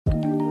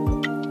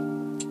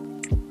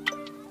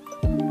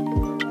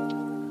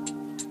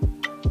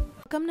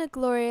welcome to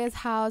Gloria's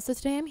house. So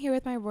today I'm here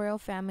with my royal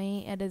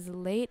family. It is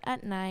late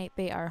at night.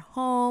 They are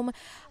home.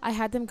 I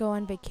had them go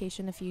on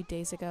vacation a few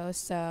days ago,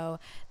 so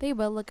they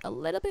will look a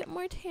little bit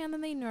more tan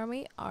than they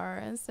normally are.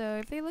 And so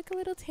if they look a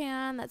little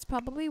tan, that's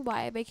probably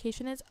why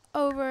vacation is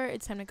over.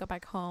 It's time to go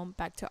back home,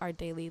 back to our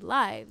daily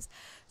lives.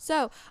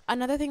 So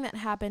another thing that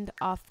happened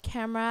off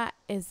camera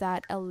is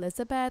that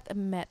Elizabeth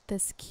met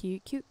this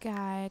cute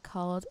guy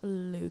called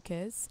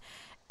Lucas,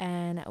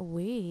 and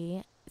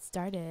we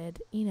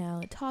started,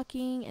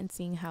 talking and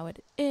seeing how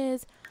it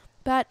is.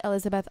 But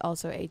Elizabeth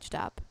also aged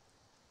up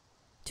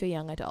to a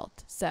young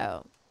adult.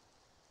 So,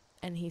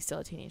 and he's still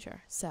a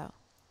teenager. So,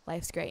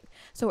 life's great.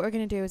 So what we're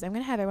going to do is I'm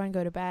going to have everyone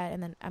go to bed,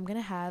 and then I'm going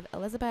to have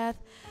Elizabeth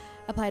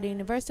apply to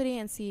university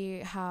and see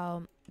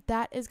how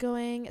that is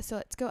going. So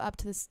let's go up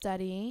to the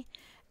study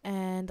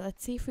and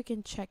let's see if we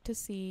can check to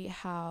see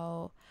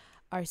how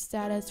our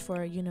status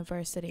for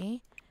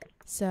university.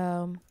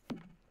 So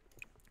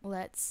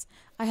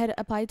I had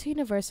applied to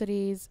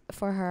universities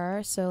for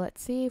her, so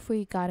let's see if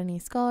we got any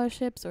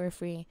scholarships or if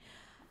we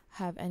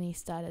have any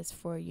status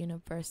for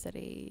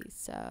university.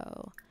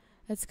 So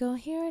let's go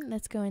here and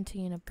let's go into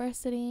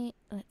university.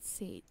 Let's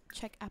see,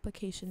 check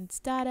application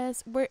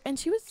status. And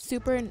she was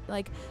super,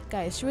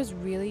 guys, she was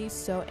really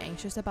so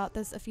anxious about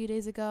this a few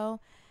days ago.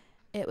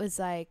 It was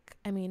it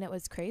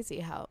was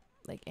crazy how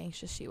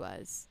anxious she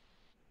was.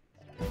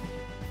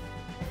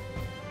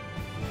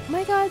 Oh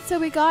my god, so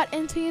we got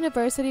into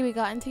university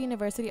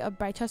of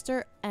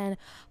Britechester and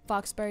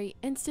Foxbury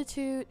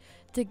Institute.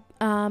 So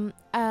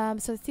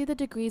let's see the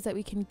degrees that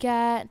we can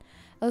get.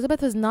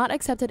 Elizabeth was not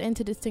accepted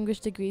into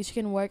distinguished degrees. She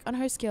can work on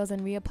her skills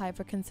and reapply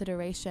for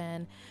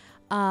consideration.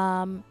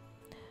 But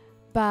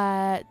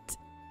I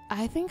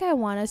think I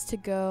want us to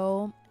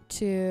go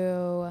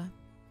to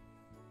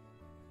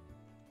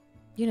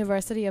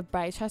University of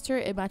Britechester.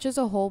 It matches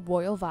a whole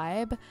royal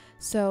vibe.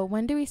 So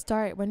when do we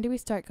start? When do we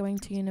start going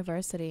to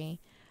university?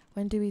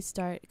 When do we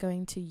start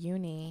going to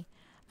uni?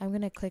 I'm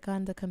going to click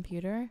on the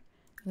computer.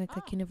 I'm going to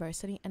click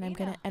university, and I'm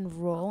going to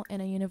enroll in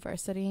a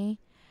university.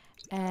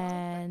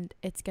 And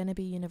it's going to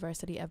be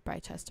University of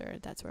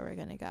Britechester. That's where we're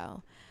going to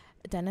go.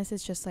 Dennis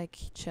is just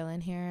chilling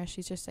here.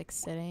 She's just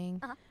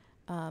sitting.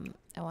 I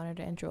wanted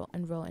to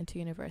enroll into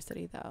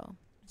university though.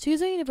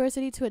 Choose a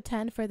university to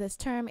attend for this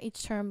term.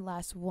 Each term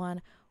lasts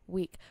 1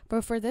 week.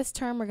 But for this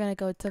term, we're going to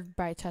go to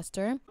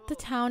Britechester. The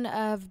town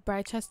of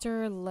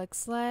Britechester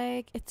looks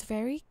like it's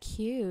very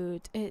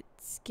cute.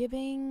 It's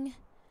giving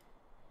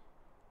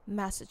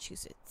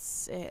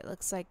Massachusetts. It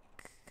looks like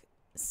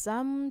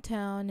some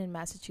town in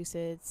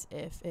Massachusetts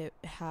if it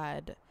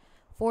had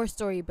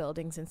 4-story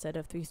buildings instead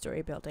of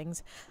 3-story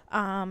buildings.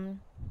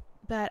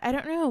 But I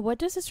don't know. What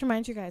does this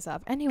remind you guys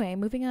of? Anyway,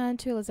 moving on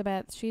to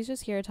Elizabeth. She's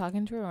just here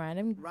talking to a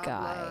random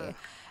guy.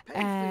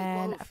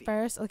 And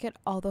first, look at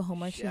all the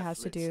homework she has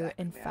to do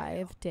in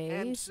 5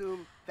 days.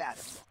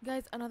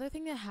 Guys, another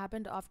thing that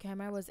happened off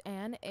camera was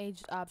Anne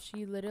aged up.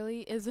 She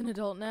literally is an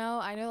adult now.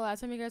 I know last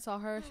time you guys saw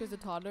her, she was a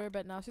toddler,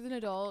 but now she's an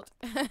adult.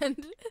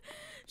 And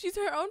she's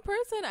her own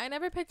person. I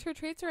never picked her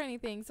traits or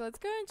anything. So let's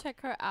go and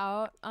check her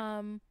out.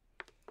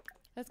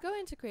 Let's go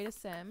into create a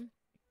sim.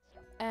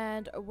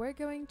 And we're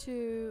going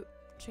to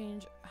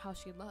change how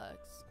she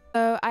looks.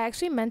 So I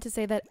actually meant to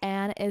say that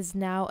Anne is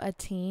now a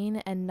teen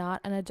and not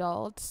an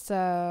adult.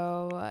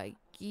 So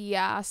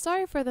yeah,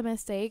 sorry for the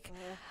mistake.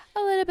 A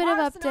little bit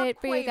of update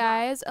for you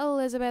guys.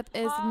 Elizabeth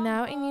is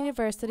now in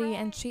university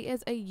and she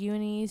is a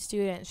uni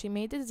student. She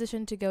made the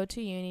decision to go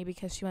to uni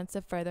because she wants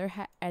to further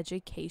her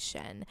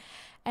education.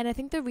 And I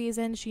think the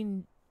reason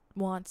she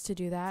wants to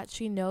do that,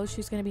 she knows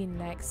she's going to be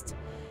next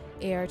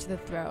heir to the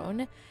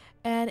throne.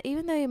 And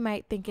even though you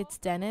might think it's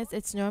Dennis,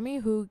 it's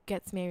Normie who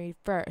gets married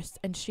first,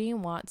 and she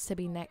wants to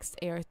be next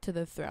heir to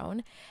the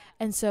throne.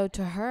 And so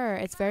to her,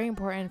 it's very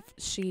important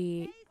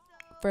she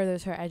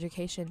furthers her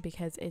education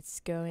because it's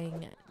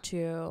going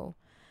to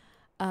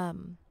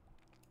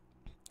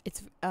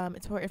it's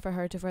important for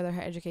her to further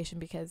her education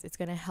because it's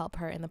going to help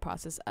her in the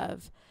process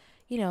of,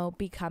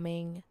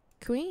 becoming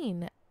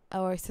queen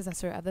or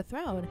successor of the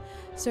throne.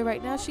 So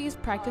right now she's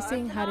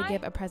practicing how to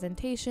give a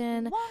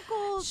presentation.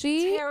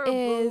 She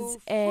is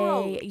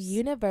a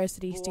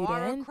university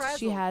student.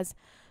 She has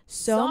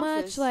so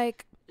much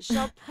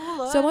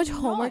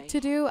homework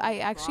to do. I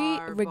actually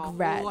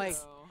regret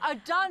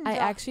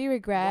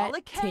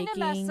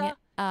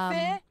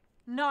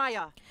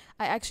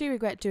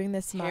doing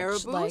this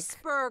much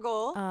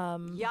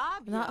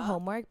not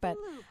homework, but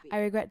I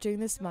regret doing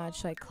this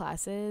much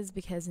classes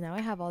because now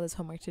I have all this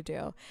homework to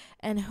do.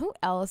 And who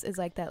else is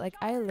like that?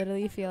 I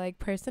literally feel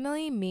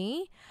personally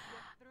me,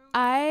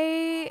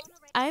 I'm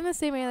the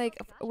same way.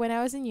 When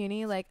I was in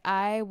uni,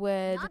 I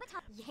would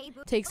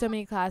take so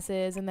many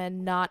classes and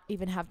then not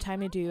even have time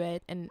to do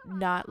it, and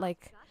not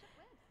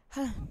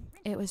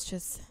it was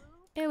just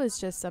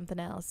something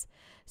else.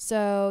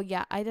 So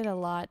yeah, I did a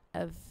lot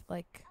of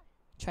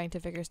trying to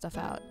figure stuff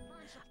out.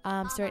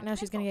 So right now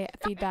she's gonna get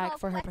feedback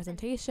for her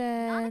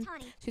presentation.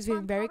 She's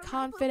feeling very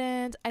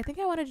confident. I think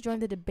I wanted to join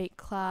the debate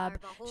club.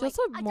 She's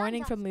also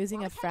mourning from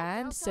losing a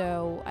friend,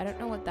 so I don't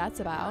know what that's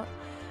about.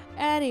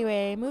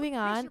 Anyway, moving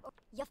on.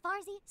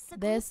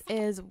 This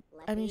is,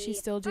 I mean, she's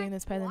still doing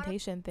this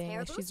presentation thing.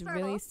 Like, she's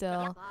really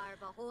still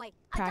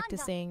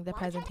practicing the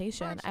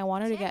presentation. I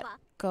want her to get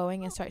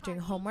going and start doing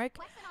homework.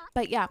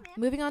 But yeah,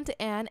 moving on to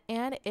Anne.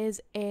 Anne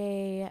is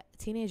a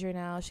teenager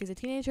now. She's a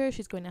teenager.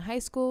 She's going to high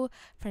school.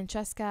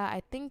 Francesca,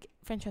 I think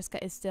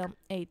Francesca is still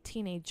a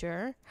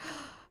teenager.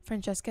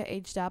 Francesca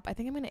aged up. I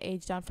think I'm going to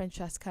age down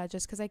Francesca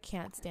just because I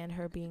can't stand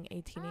her being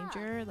a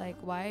teenager. Like,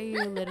 why are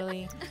you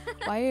literally,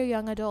 why are you a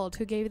young adult?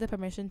 Who gave you the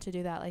permission to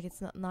do that? Like,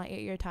 it's not yet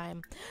your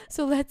time.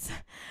 So let's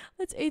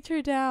age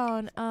her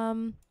down.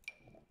 I'm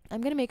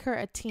going to make her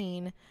a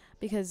teen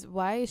because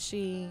why is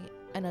she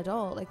an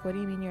adult? Like, what do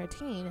you mean you're a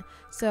teen?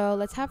 So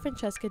let's have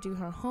Francesca do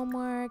her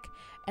homework,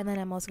 and then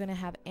I'm also going to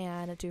have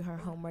Anne do her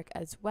homework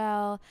as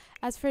well.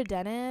 As for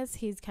Dennis,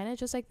 he's kind of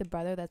just like the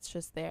brother that's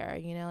just there,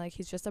 you know, like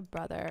he's just a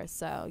brother.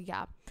 So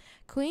yeah,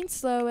 Queen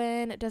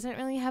Sloan doesn't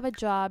really have a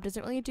job,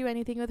 doesn't really do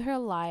anything with her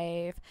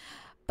life,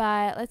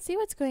 but let's see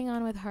what's going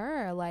on with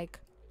her. Like,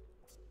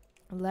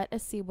 let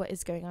us see what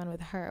is going on with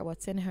her.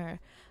 What's in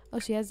her? Oh,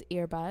 she has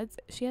earbuds.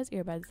 She has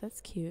earbuds.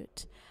 That's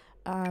cute.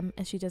 And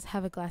she does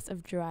have a glass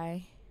of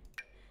dry.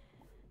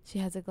 She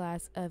has a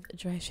glass of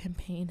dry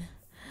champagne.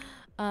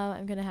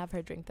 I'm going to have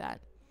her drink that.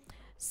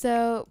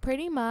 So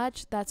pretty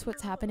much that's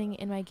what's happening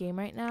in my game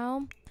right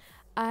now.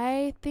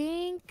 I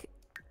think,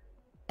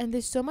 and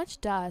there's so much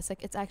dust.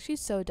 Like, it's actually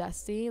so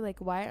dusty. Like,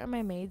 why are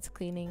my maids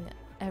cleaning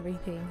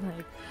everything?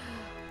 Like,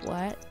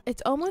 what?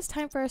 It's almost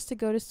time for us to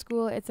go to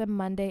school. It's a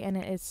Monday and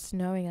it is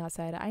snowing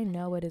outside. I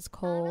know it is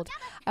cold.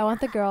 I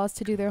want the girls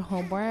to do their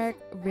homework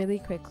really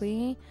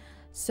quickly.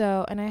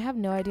 So, and I have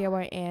no idea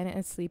why Anne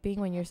is sleeping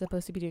when you're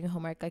supposed to be doing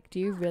homework. Like, do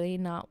you really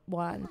not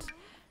want,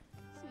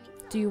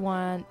 do you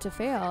want to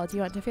fail? Do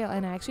you want to fail?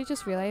 And I actually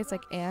just realized,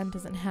 like, Anne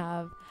doesn't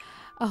have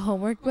a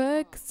homework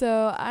book.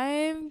 So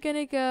I'm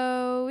gonna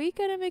go, we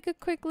gotta make a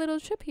quick little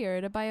trip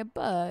here to buy a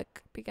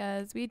book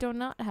because we do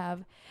not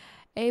have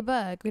a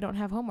book. We don't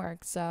have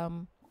homework.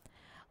 So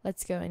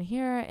let's go in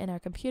here in our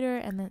computer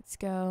and let's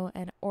go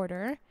and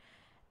order.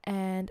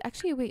 And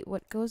actually, wait,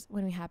 what goes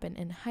when we happen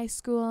in high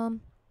school?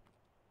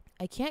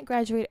 I can't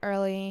graduate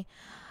early,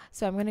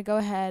 so I'm going to go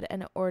ahead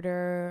and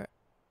order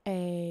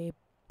a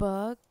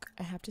book.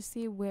 I have to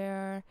see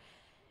where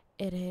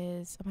it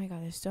is. Oh my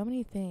god, there's so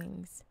many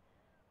things.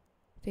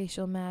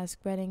 Facial mask,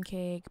 wedding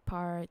cake,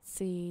 parts,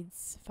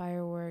 seeds,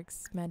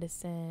 fireworks,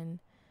 medicine,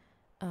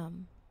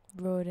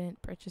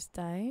 rodent purchase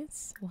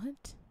dice.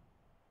 What?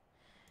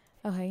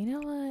 Okay, you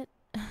know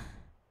what?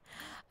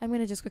 I'm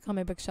going to just click on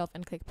my bookshelf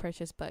and click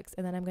purchase books,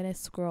 and then I'm going to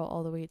scroll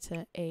all the way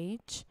to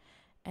H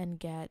and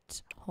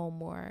get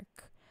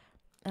homework.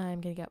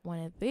 I'm gonna get one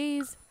of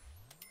these.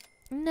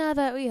 Now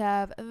that we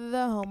have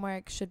the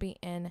homework, should be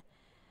in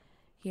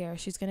here.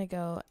 She's gonna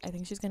go, I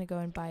think she's gonna go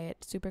and buy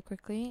it super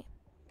quickly.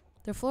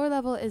 The floor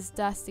level is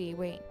dusty.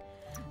 Wait.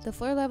 The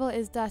floor level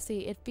is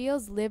dusty. It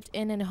feels lived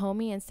in and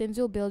homey, and Sims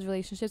will build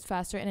relationships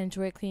faster and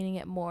enjoy cleaning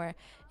it more.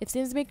 If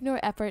Sims make no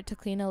effort to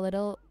clean a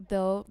little,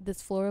 though,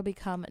 this floor will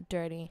become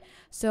dirty.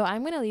 So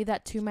I'm going to leave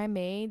that to my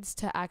maids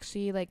to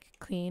actually, like,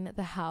 clean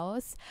the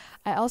house.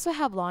 I also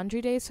have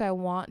laundry day, so I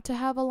want to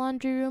have a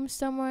laundry room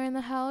somewhere in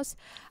the house.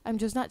 I'm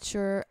just not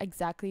sure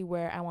exactly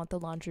where I want the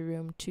laundry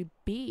room to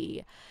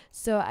be.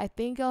 So I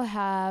think I'll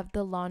have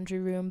the laundry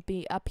room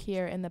be up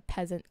here in the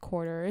peasant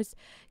quarters,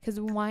 because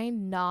why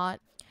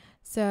not?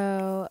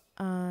 So,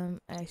 I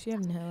actually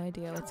have no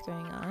idea what's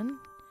going on.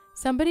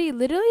 Somebody,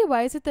 literally,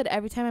 why is it that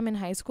every time I'm in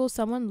high school,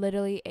 someone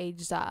literally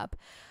ages up?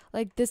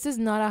 Like, this is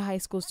not a high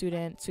school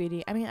student,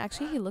 sweetie. I mean,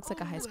 actually, he looks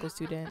like a high school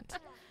student.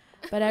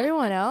 But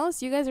everyone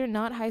else, you guys are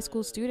not high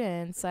school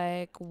students.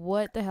 Like,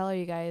 what the hell are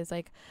you guys?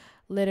 Like,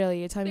 literally,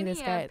 you're telling me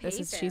this guy,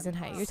 she's in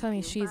high, you're telling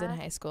me she's in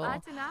high school.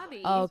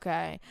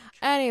 Okay.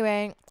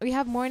 Anyway, we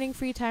have morning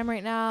free time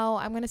right now.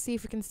 I'm going to see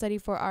if we can study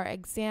for our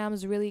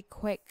exams really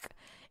quick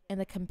in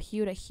the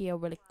computer here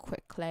really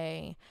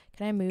quickly.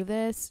 Can I move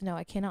this? No,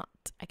 I cannot.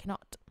 I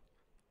cannot.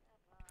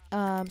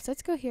 So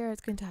let's go here.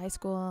 Let's go into high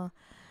school.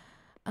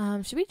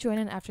 Should we join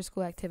an after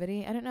school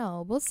activity? I don't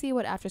know. We'll see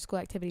what after school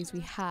activities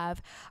we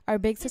have. Our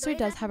big sister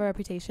does have a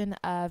reputation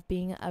of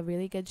being a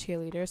really good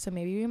cheerleader, so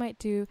maybe we might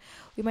do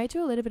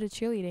a little bit of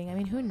cheerleading. I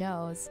mean, who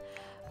knows?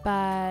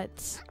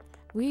 But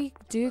we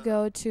do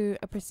go to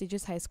a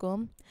prestigious high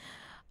school.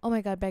 Oh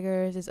my god,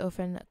 beggars is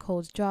often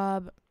Cole's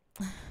job.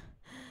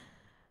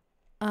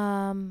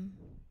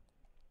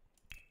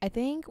 I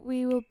think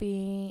we will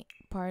be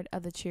part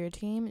of the cheer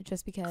team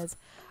just because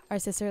our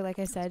sister, like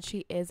I said,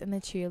 she is in the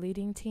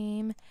cheerleading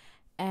team,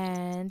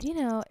 and you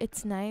know,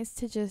 it's nice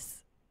to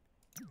just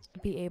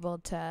be able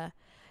to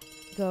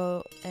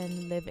go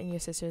and live in your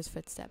sister's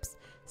footsteps.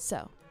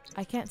 So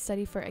I can't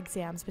study for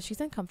exams, but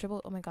she's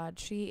uncomfortable. Oh my god,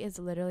 she is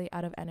literally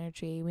out of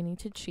energy. We need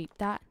to cheat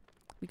that.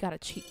 We gotta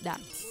cheat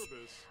that.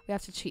 We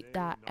have to cheat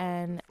that,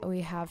 and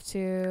we have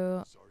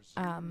to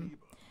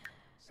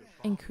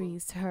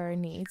increase her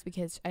needs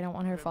because I don't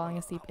want her falling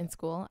asleep in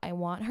school. I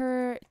want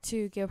her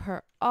to give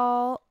her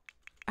all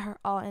her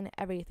all in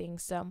everything.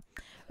 So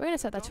we're gonna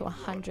set that to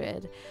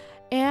 100.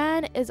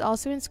 Anne is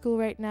also in school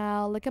right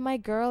now. Look at my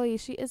girlie.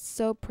 She is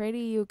so pretty,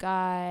 you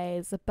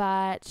guys.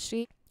 But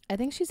I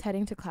think she's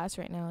heading to class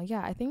right now.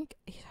 Yeah, I think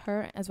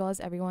her as well as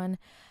everyone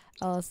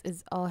else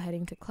is all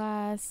heading to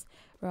class.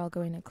 We're all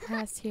going to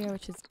class here,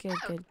 which is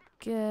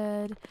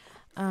good.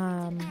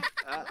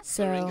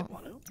 So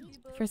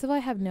first of all, I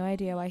have no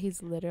idea why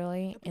he's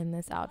literally in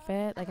this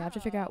outfit. Like, I have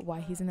to figure out why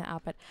he's in the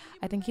outfit.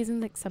 I think he's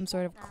in like some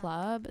sort of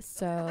club,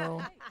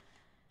 so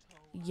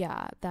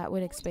yeah, that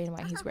would explain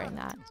why he's wearing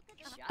that.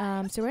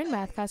 So we're in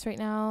math class right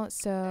now,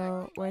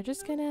 so we're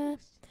just gonna,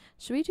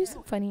 should we do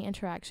some funny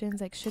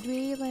interactions? Like, should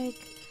we like,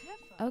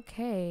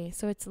 okay,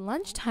 so it's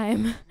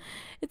lunchtime.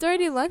 It's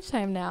already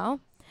lunchtime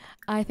now.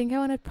 I think I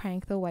want to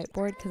prank the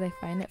whiteboard because I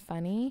find it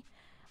funny.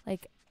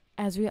 Like,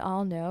 as we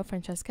all know,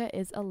 Francesca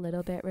is a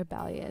little bit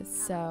rebellious,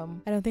 so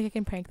I don't think I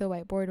can prank the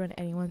whiteboard when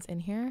anyone's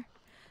in here.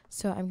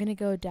 So I'm gonna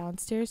go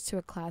downstairs to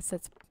a class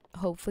that's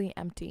hopefully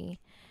empty.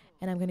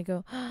 And I'm gonna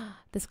go,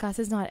 this class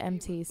is not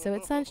empty. So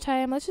it's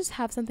lunchtime. Let's just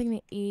have something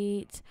to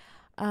eat.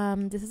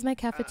 This is my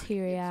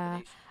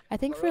cafeteria. I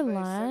think for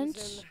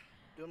lunch,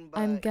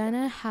 I'm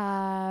gonna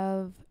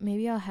have,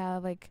 maybe I'll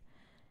have like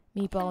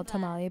meatball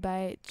tamale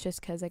bite,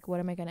 just cause like, what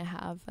am I gonna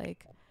have?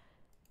 Like,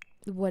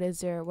 what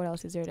else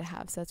is there to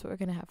have? So that's what we're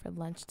gonna have for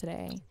lunch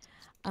today.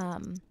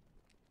 And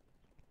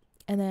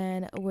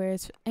then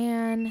where's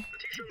Anne?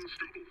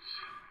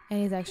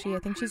 Annie's actually, I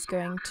think she's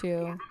going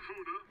to,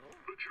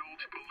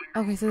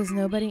 okay, so there's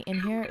nobody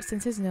in here.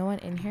 Since there's no one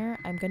in here,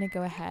 I'm gonna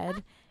go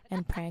ahead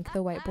and prank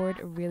the whiteboard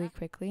really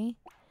quickly.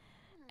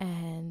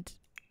 And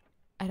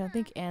I don't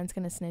think Anne's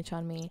gonna snitch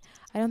on me.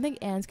 I don't think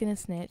Anne's gonna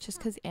snitch just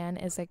because Anne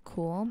is like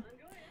cool,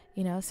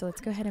 you know. So let's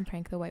go ahead and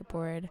prank the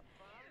whiteboard.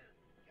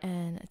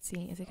 And let's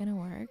see, is it gonna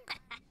work?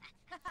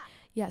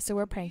 Yeah, so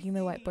we're pranking the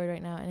whiteboard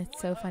right now, and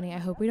it's so funny. I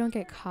hope we don't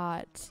get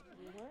caught.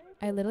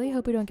 I literally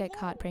hope we don't get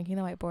caught pranking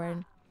the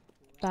whiteboard.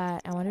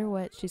 But I wonder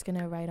what she's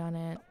gonna write on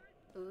it.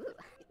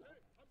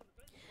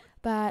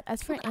 But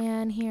as for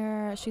Anne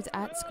here, she's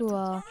at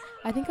school.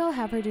 I think I'll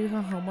have her do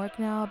her homework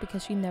now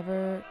because she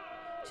didn't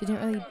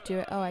really do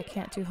it. Oh, I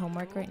can't do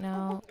homework right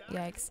now.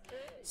 Yikes.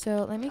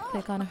 So let me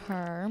click on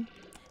her.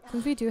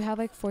 Since we do have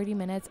like 40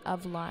 minutes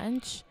of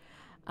lunch,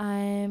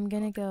 I'm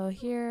gonna go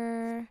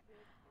here.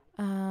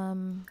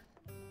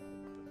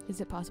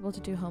 Is it possible to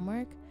do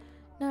homework?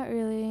 Not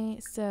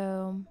really.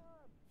 So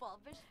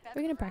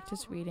we're gonna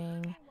practice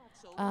reading.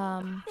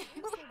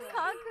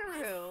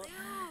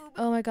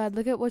 Oh my god,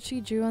 look at what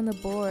she drew on the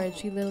board.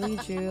 She literally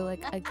drew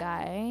like a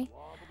guy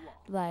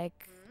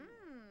like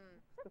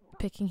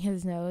picking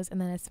his nose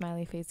and then a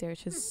smiley face there,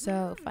 which is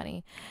so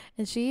funny.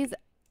 And she's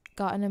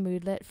gotten a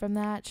moodlet from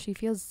that. She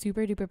feels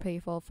super duper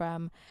playful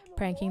from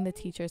pranking the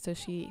teacher, so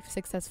she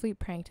successfully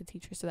pranked a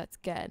teacher, so that's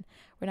good.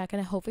 We're not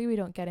gonna, hopefully we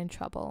don't get in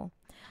trouble.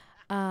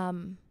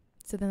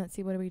 So then let's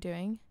see, what are we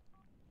doing?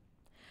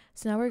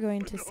 So now we're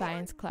going to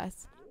science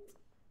class.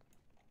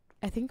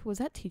 I think, was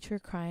that teacher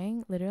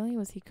crying? Literally,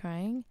 was he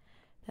crying?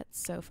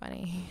 That's so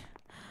funny.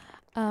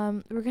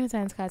 We're going to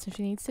science class and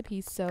she needs to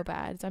pee so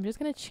bad. So I'm just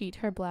going to cheat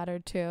her bladder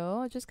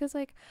too. Just because,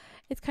 like,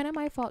 it's kind of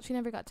my fault she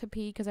never got to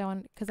pee because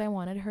I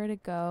wanted her to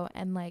go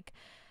and, like,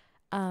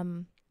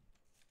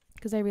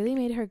 because I really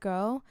made her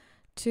go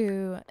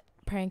to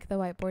prank the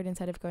whiteboard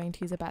instead of going to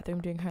use the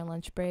bathroom during her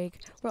lunch break.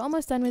 We're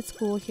almost done with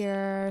school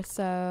here.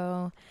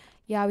 So,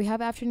 yeah, we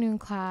have afternoon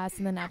class.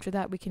 And then after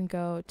that, we can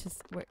go to,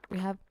 we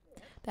have,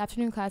 the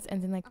afternoon class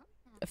ends in like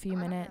a few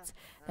minutes.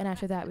 Then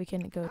after that, we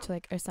can go to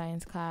like our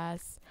science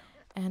class.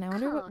 And I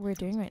wonder what we're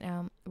doing right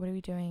now. What are we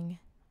doing?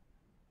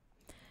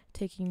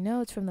 Taking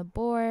notes from the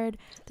board.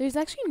 There's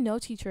actually no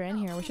teacher in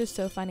here, which is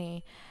so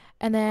funny.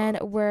 And then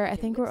I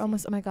think we're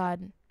almost, oh my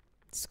god,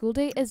 school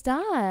day is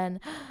done.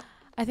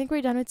 I think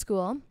we're done with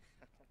school.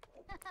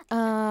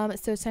 So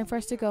it's time for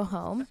us to go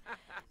home.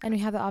 And we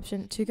have the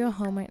option to go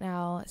home right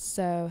now.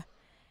 So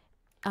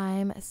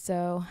I'm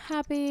so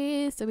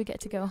happy. So we get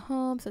to go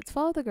home. So let's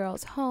follow the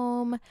girls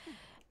home.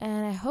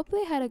 And I hope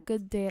they had a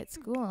good day at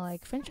school.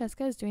 Like,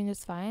 Francesca is doing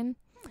just fine.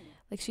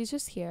 Like, she's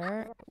just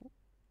here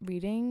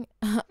reading.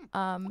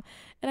 And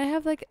I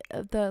have, like,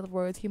 the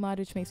royalty mod,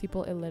 which makes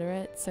people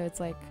illiterate. So it's,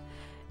 like,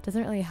 it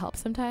doesn't really help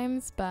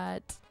sometimes.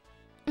 But,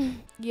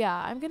 yeah,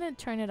 I'm going to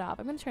turn it off.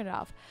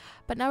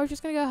 But now we're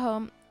just going to go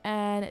home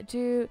and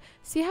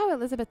see how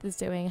Elizabeth is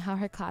doing, how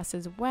her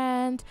classes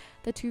went.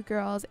 The two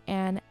girls,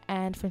 Anne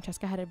and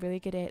Francesca, had a really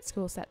good day at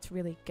school, so that's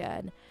really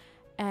good.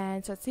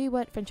 And so let's see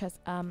what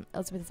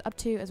Elizabeth is up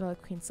to, as well as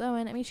Queen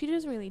Sloan. I mean, she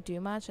doesn't really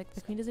do much. Like, the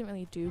Queen doesn't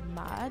really do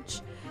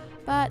much.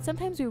 But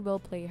sometimes we will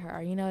play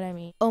her, you know what I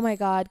mean? Oh my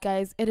god,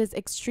 guys, it is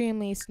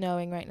extremely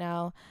snowing right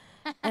now.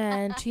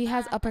 And she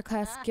has upper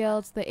class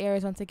guilt. The air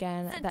is once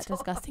again that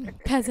disgusting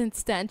peasant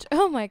stench.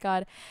 Oh my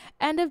god.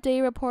 End of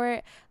day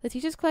report. The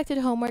teachers collected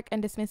homework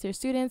and dismissed their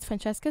students.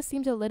 Francesca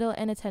seemed a little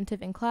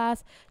inattentive in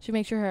class. Should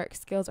make sure her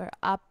skills are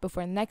up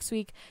before next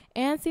week.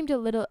 Anne seemed a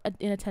little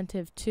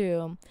inattentive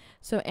too.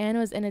 So Anne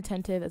was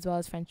inattentive as well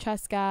as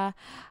Francesca.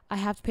 I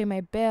have to pay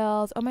my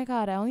bills. Oh my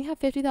god, I only have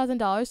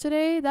 $50,000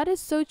 today. That is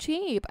so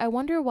cheap. I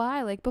wonder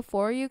why. Like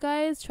before, you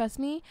guys, trust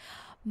me,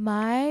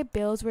 my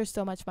bills were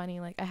so much money.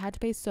 Like I had to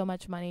pay so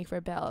much money for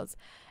bills.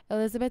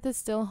 Elizabeth is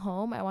still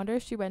home. I wonder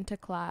if she went to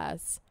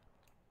class.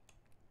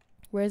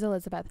 Where's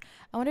Elizabeth?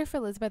 I wonder if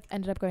Elizabeth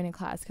ended up going to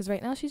class, because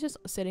right now she's just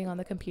sitting on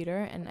the computer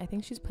and I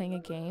think she's playing a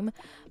game.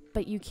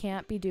 But you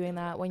can't be doing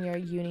that when you're a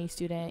uni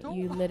student.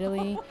 You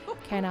literally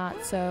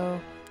cannot. So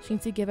she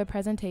needs to give a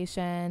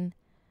presentation.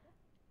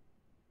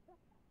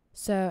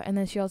 So, and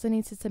then she also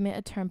needs to submit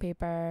a term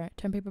paper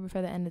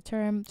before the end of the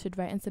term. Should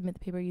write and submit the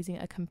paper using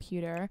a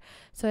computer.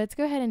 So let's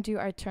go ahead and do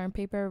our term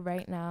paper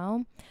right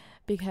now,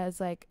 because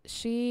like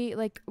we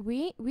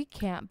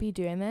can't be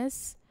doing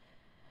this,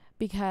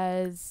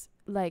 because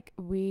like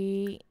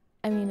we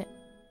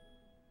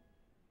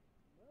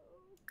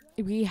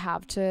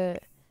have to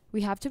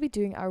be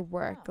doing our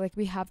work. Like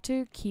we have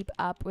to keep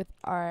up with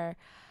our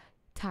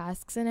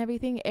tasks and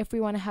everything if we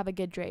want to have a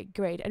good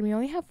grade, and we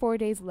only have 4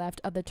 days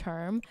left of the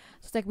term,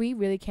 so it's like we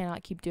really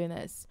cannot keep doing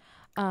this.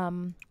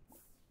 I'm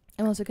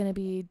also going to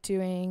be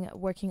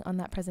working on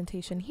that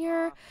presentation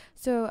here.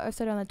 So I've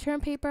started on the term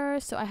paper,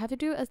 so I have to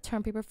do a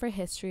term paper for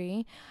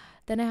history,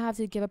 then I have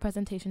to give a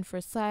presentation for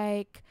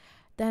psych,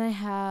 then I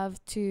have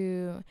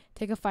to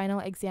take a final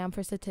exam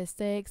for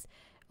statistics.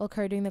 Will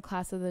occur during the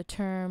class of the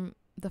term,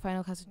 the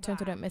final class of the term,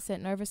 so don't miss it.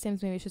 Nervous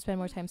Sims, maybe I should spend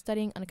more time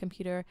studying on a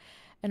computer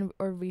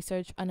or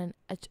research on an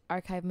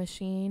archive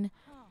machine.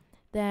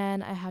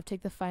 Then I have to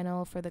take the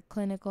final for the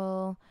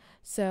clinical.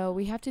 So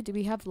we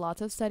have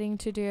lots of studying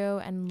to do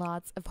and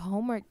lots of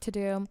homework to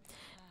do.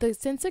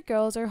 Since the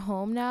girls are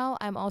home now,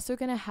 I'm also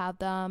gonna have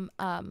them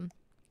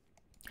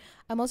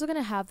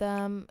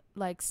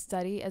like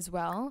study as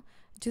well,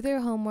 do their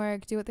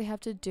homework, do what they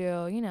have to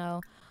do, you know,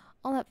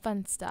 all that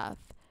fun stuff.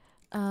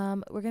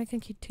 We're going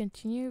to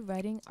continue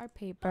writing our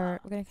paper.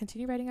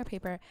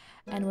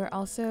 And we're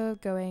also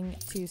going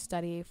to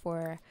study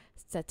for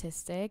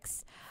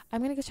statistics. I'm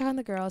going to go check on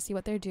the girls, see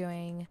what they're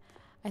doing.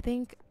 I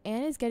think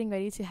Anne is getting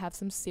ready to have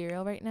some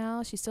cereal right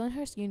now. She's still in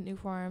her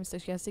uniform, so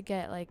she has to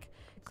get like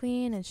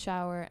clean and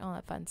shower and all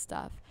that fun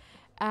stuff.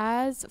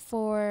 As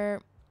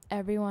for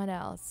everyone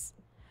else,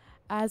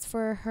 as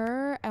for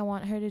her, I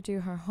want her to do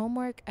her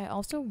homework. I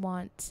also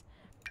want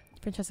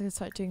Francesca to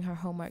start doing her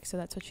homework, so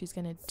that's what she's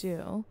going to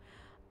do.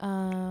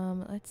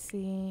 Let's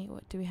see,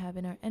 what do we have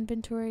in our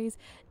inventories?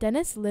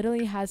 Dennis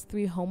literally has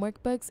 3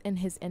 homework books in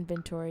his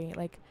inventory.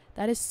 Like,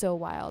 that is so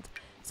wild.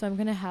 So I'm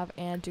gonna have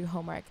Anne do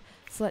homework.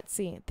 So let's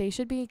see, they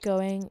should be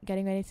getting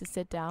ready to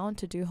sit down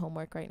to do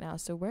homework right now.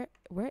 So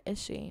where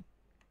is she?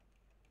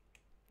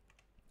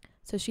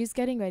 So she's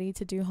getting ready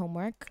to do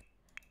homework.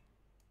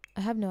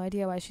 I have no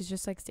idea why she's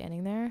just like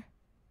standing there.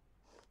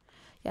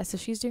 Yeah, so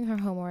she's doing her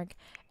homework,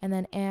 and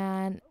then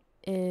Anne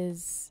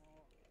is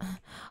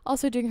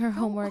also doing her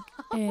homework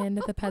in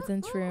the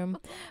peasant's room.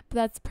 But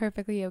that's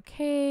perfectly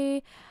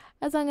okay,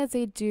 as long as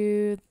they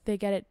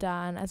get it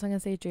done, as long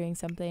as they're doing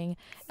something.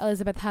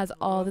 Elizabeth has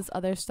all this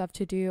other stuff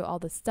to do, all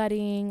the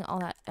studying, all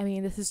that. I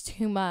mean, this is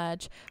too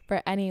much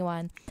for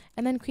anyone.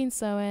 And then Queen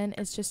Sloan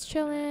is just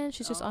chilling.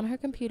 She's just on her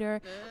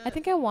computer. I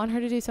think I want her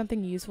to do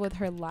something useful with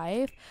her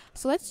life.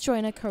 So let's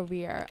join a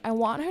career. I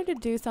want her to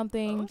do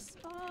something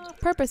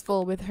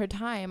purposeful with her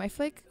time. I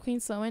feel like Queen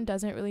Sloan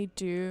doesn't really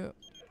do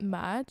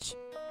much.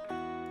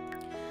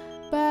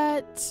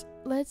 But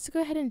let's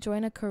go ahead and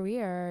join a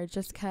career,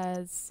 just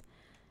because,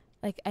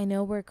 like, I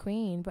know we're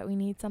queen, but we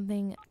need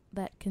something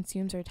that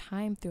consumes our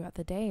time throughout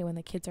the day when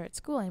the kids are at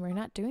school, and we're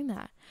not doing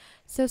that.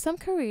 So some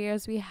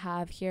careers we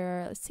have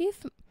here. Let's see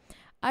if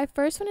I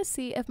first want to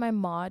see if my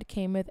mod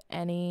came with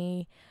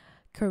any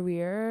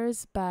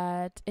careers,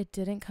 but it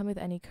didn't come with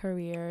any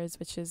careers,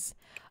 which is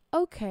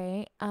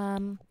okay.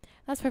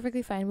 That's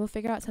perfectly fine. We'll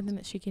figure out something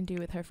that she can do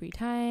with her free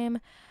time.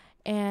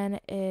 Anne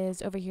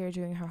is over here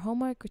doing her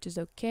homework, which is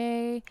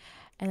okay.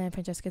 And then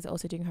Francesca is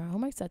also doing her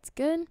homework, so that's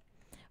good.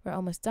 We're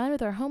almost done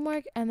with our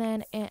homework. And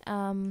then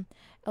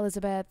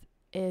Elizabeth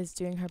is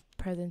doing her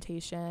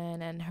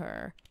presentation and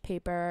her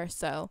paper.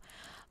 So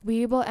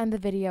we will end the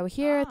video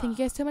here. Thank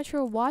you guys so much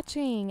for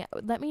watching.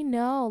 Let me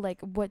know, like,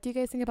 what do you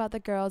guys think about the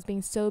girls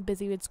being so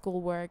busy with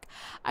schoolwork?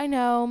 I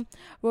know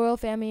royal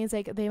families,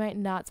 like, they might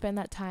not spend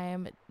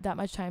that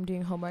much time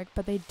doing homework,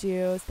 but they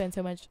do spend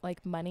so much,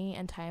 like, money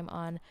and time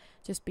on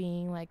just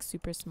being, like,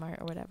 super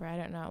smart or whatever. I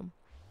don't know.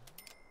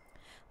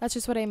 That's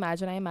just what I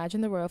imagine. I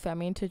imagine the royal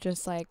family to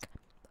just, like,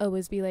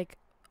 always be like,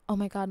 oh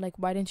my god, like,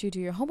 why didn't you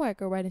do your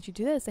homework, or why didn't you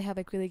do this? They have,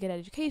 like, really good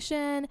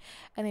education,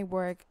 and they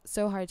work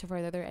so hard to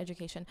further their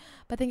education.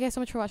 But thank you guys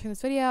so much for watching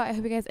this video. I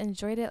hope you guys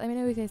enjoyed it. Let me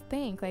know what you guys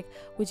think. Like,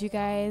 would you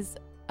guys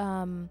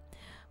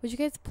would you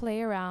guys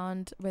play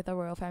around with a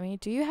royal family?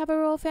 Do you have a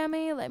royal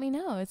family? Let me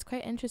know. It's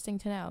quite interesting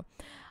to know.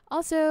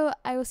 Also,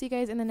 I will see you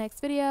guys in the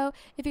next video.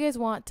 If you guys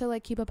want to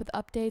like keep up with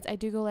updates, I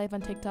do go live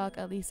on TikTok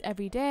at least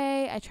every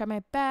day. I try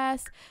my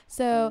best.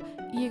 So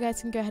you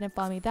guys can go ahead and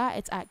follow me that.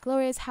 It's at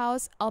Gloria's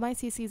House. All my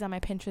CC's on my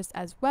Pinterest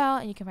as well,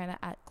 and you can find it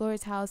at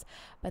Gloria's House.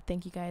 But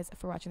thank you guys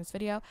for watching this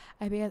video.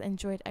 I hope you guys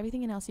enjoyed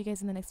everything, and I'll see you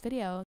guys in the next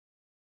video.